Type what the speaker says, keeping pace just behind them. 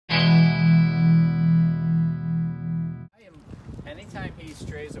anytime he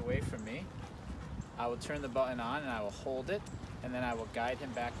strays away from me, I will turn the button on and I will hold it, and then I will guide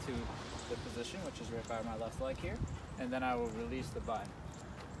him back to the position, which is right by my left leg here, and then I will release the button.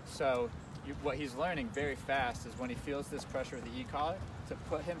 So what he's learning very fast is when he feels this pressure of the e-collar, to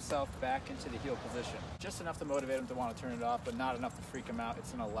put himself back into the heel position. Just enough to motivate him to want to turn it off, but not enough to freak him out.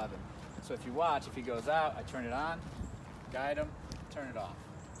 It's an 11. So if you watch, if he goes out, I turn it on, guide him, turn it off.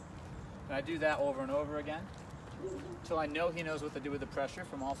 And I do that over and over again until I know he knows what to do with the pressure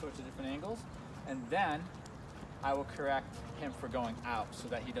from all sorts of different angles. And then I will correct him for going out so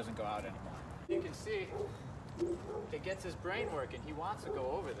that he doesn't go out anymore. You can see it gets his brain working. He wants to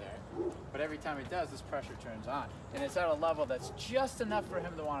go over there, but every time he does, this pressure turns on. And it's at a level that's just enough for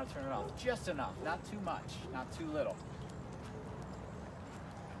him to want to turn it off. Just enough, not too much, not too little.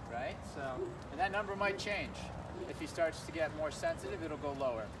 Right? So, and that number might change. If he starts to get more sensitive, it'll go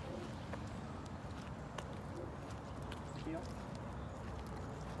lower. Heel.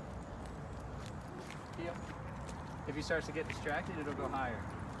 Heel. If he starts to get distracted, it'll go higher.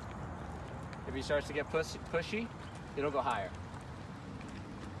 If he starts to get pushy, it'll go higher.